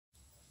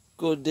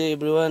Good day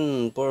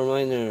everyone, power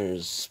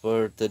miners.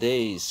 For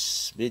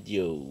today's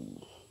video,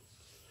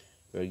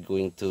 we're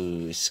going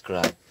to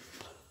scrap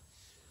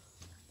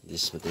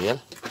this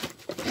material,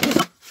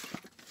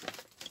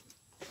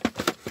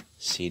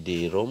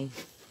 CD-ROM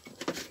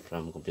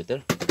from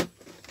computer,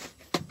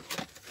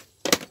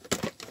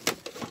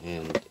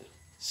 and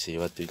see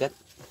what we got.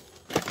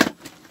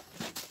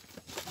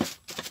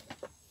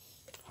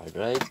 Hard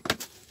drive,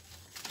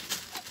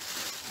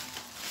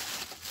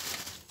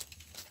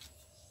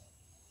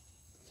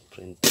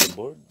 printer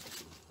board,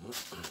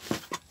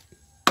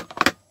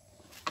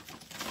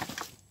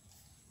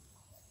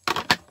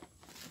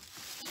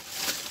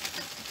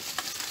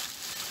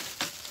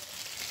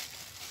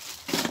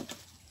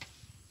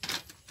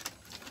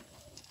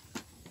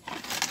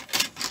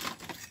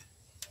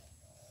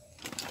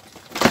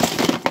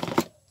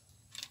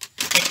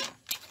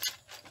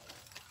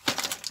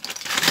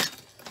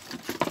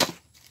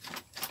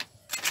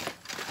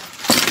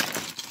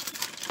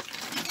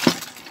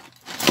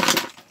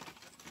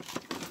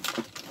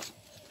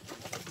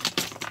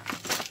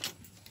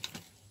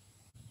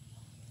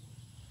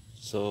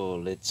 so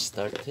let's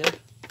start here.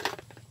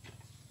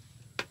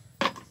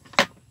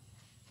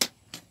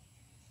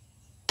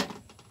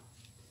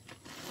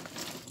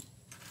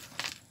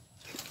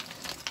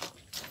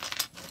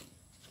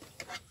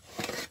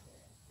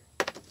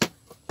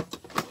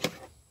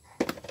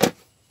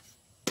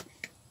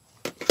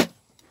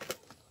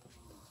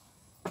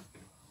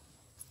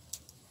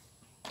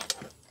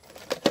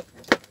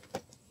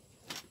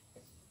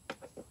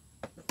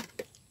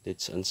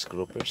 Let's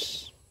unscrew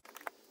first.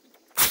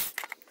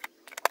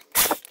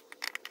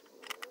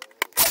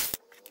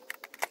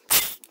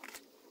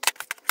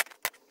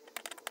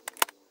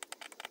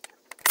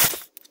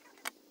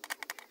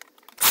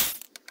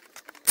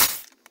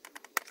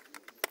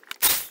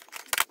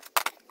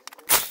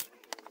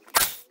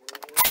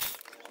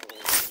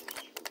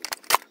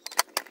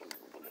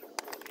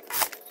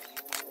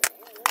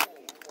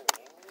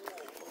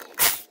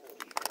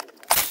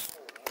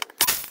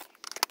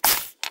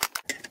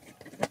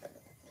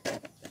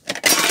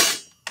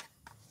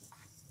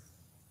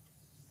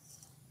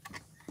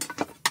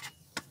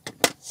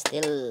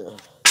 Still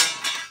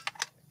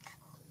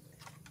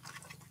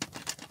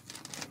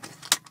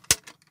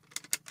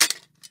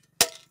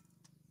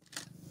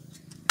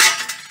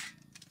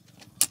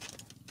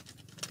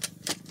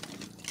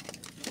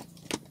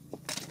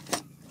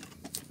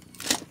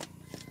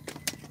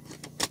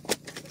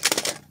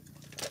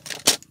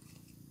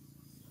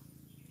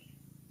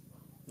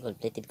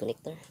gold-plated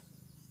connector.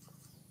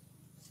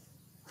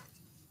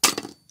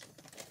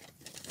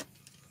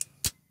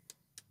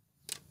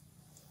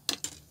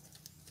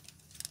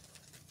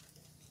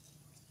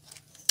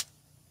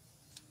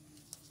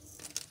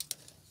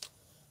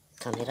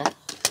 Camera.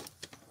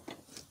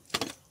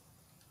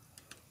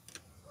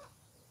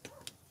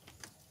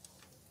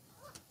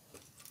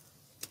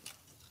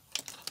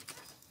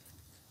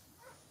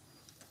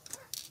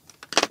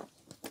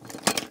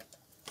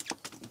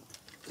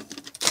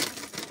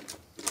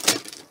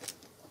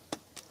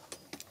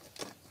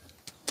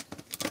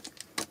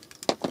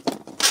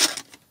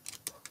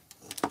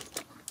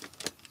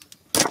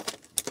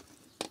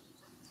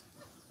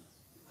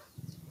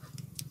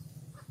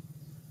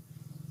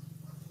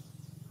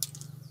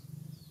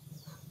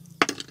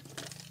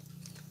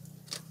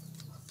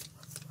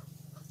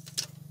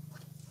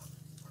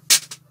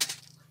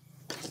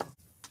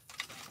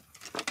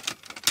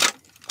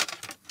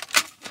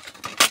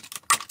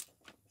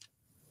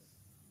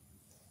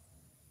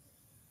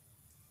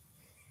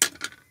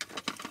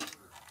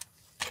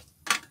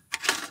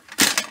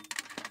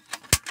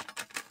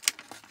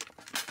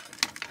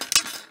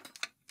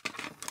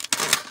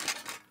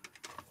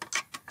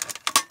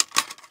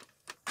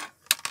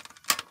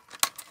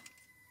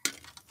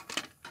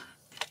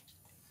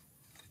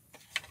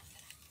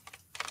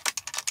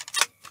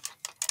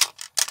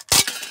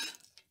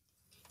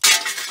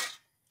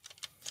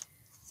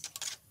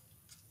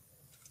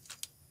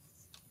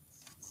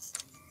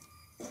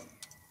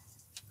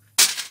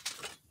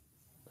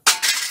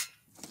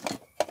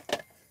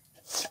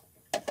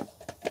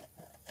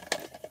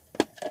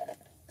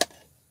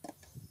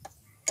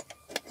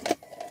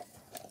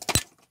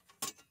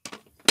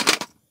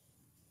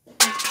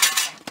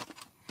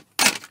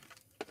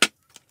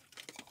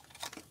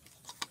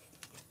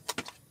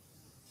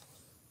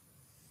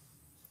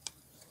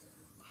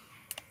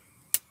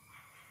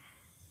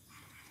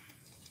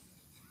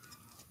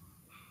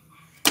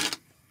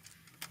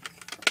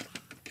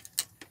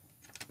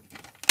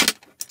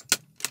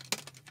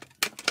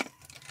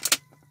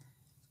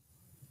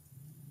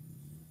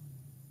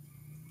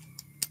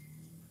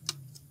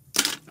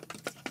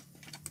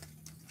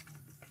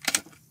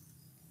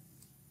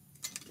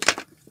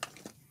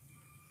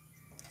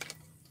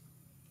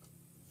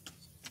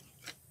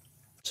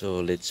 So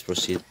let's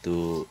proceed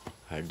to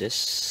hard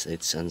disk.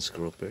 Let's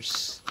unscrew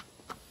first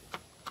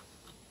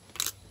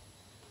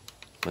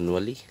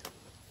manually.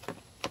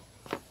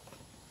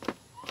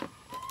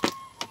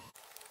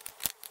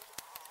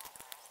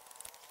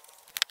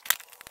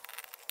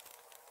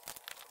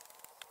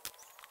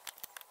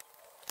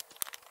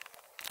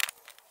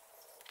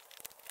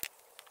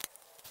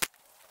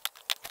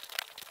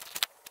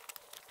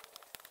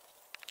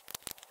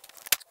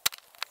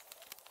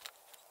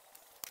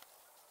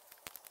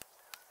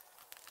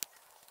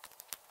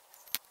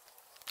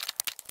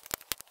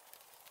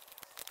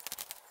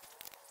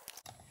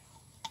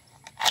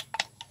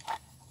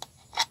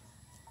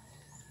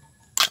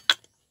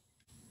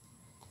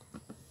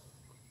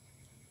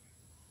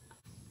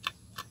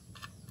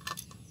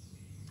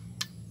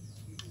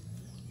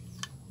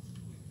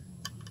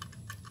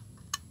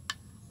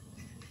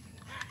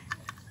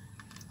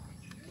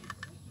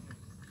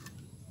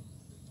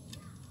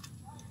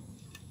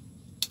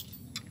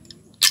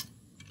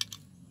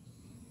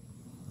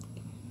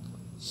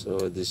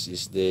 So this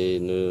is the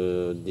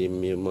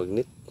neodymium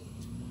magnet,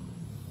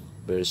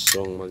 very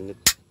strong magnet.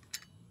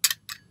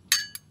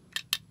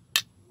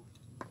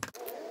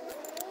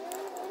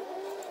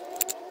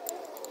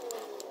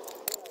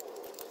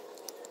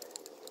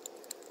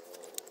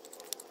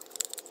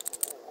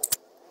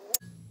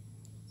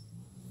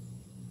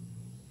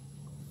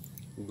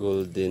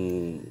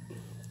 Golden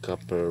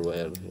copper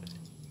wire,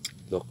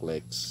 lock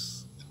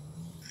legs,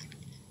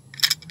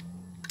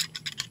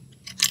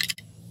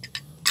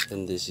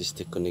 and this is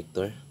the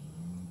connector,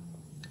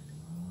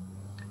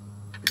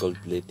 gold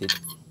plated.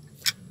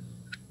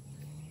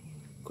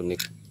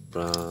 Connect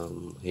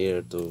from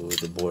here to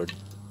the board.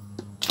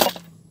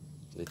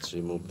 Let's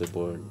remove the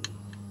board.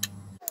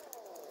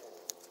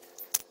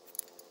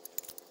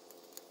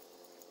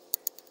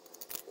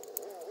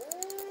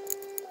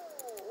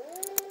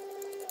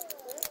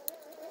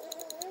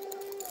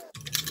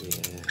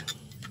 Yeah,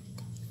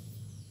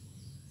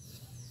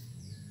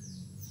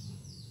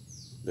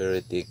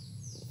 very thick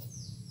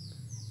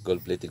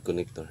gold plated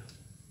connector,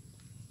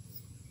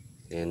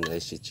 and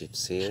IC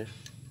chips here,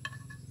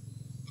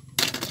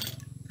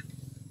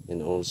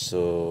 and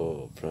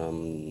also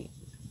from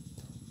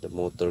the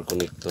motor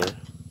connector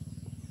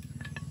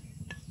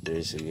there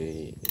is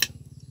a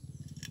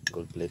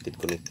gold plated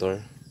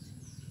connector.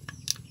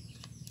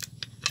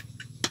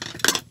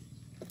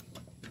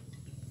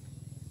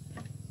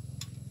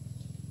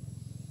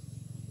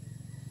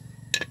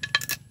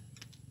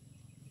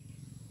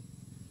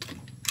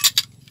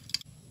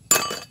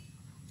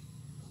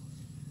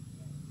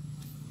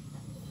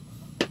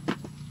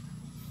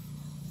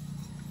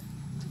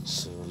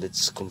 So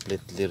let's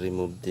completely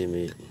remove the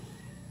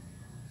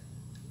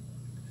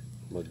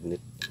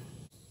magnet.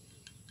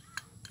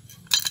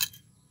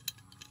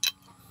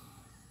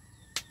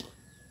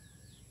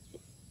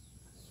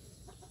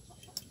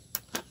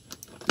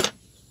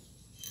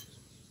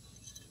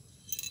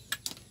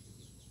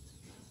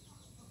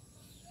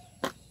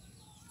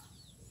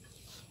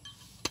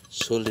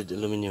 Solid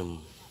aluminum.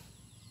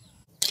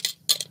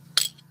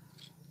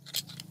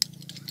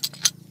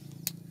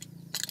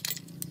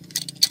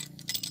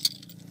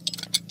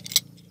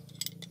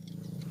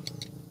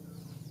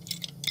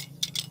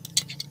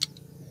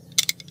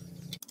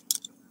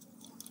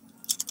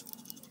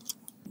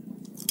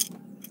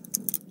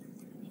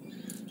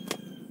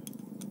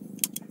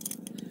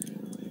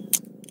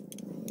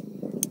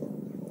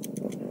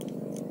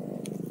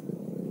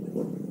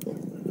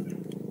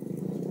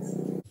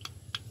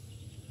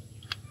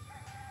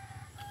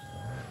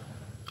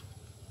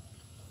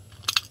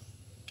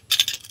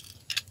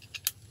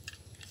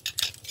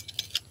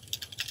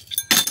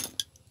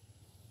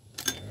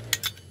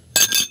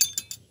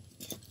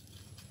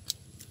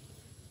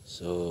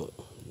 So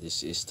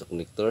this is the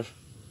connector,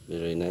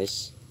 very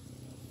nice.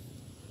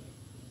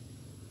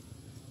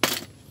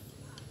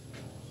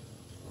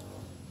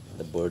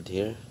 The board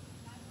here.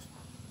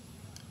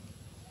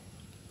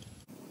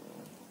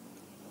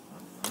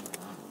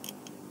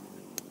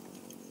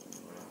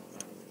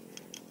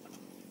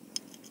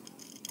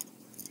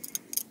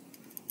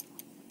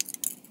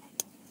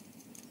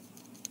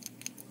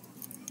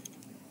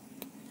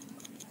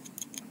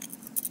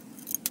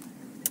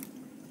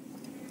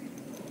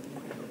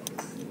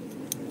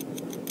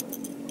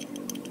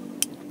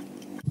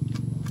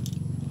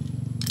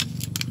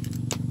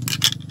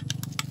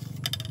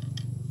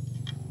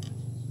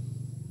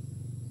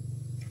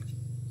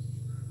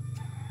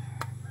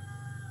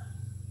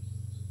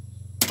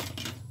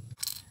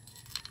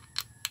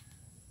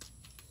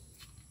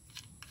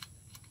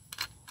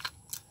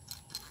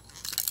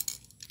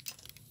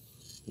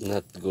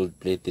 Not gold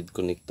plated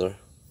connector,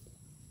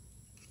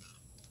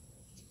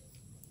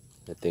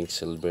 I think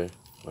silver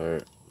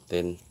or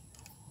tin.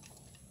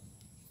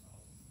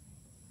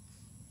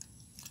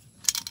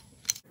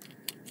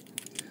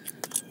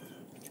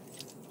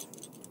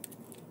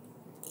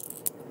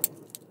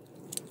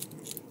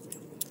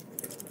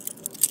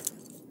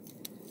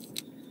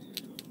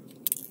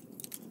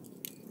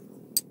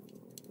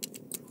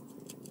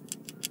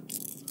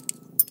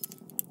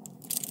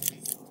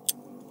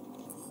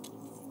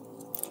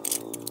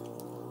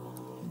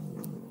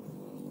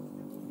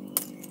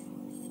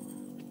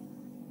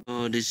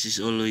 So this is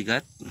all we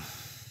got.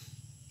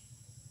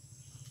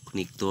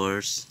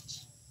 Connectors,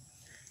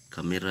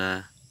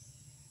 camera,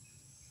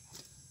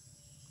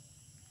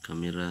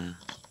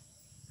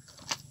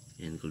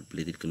 and gold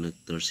plated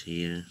connectors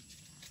here,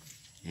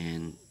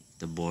 and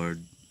the board.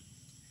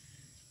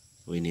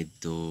 We need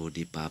to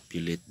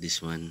depopulate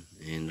this one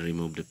and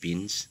remove the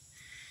pins,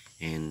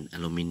 and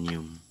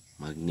aluminum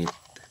magnet.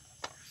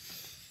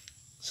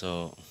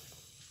 So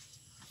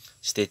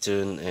stay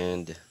tuned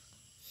and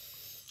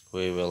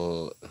we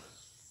will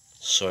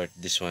sort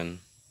this one.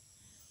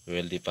 We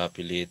will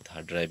depopulate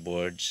hard drive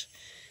boards,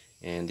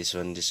 and this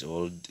one, this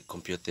old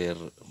computer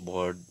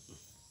board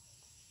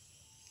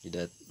with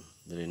that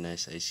very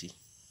nice IC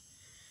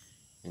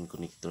and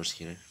connectors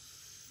here.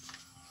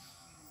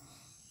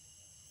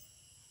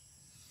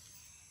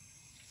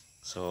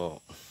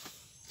 So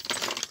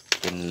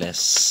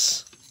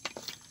pinless,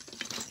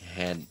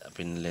 head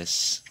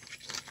pinless,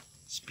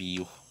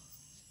 SPU,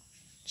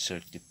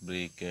 circuit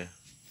breaker,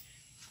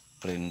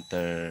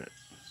 printer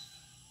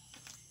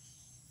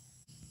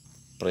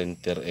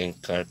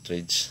and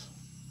cartridge.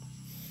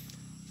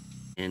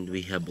 And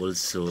we have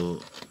also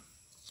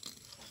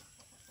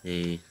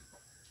a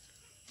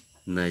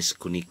nice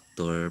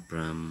connector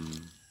from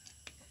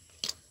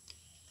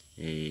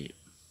a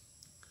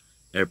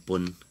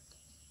earphone,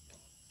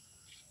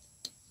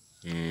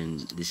 and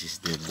this is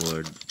the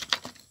board.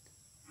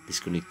 This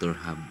connector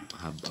have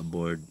a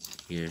board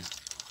here.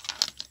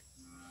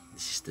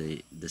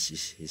 This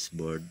is his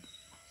board.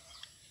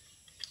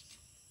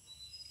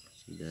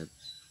 See that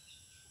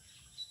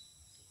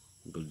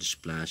gold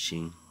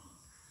splashing,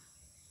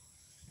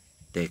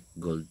 tech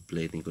gold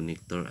plating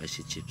connector,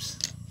 IC chips,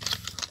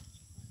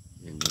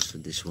 and also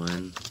this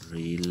one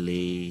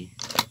relay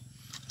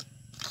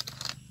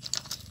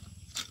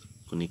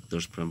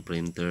connectors from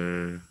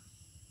printer.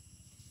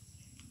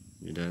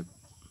 With that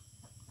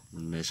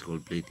nice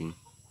gold plating.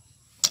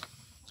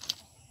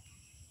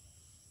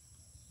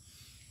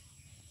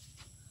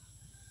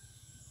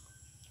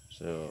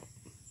 So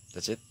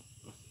that's it.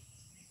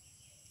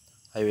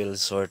 I will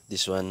sort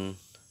this one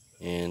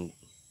and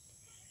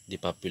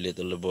depopulate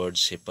all the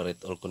boards,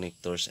 separate all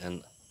connectors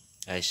and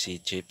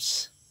IC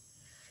chips,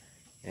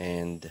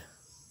 and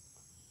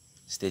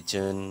stay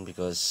tuned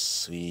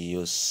because we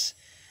use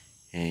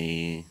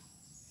a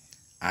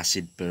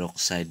acid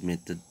peroxide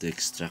method to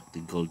extract the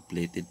gold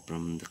plated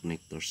from the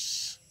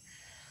connectors.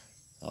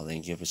 So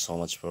thank you so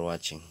much for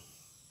watching.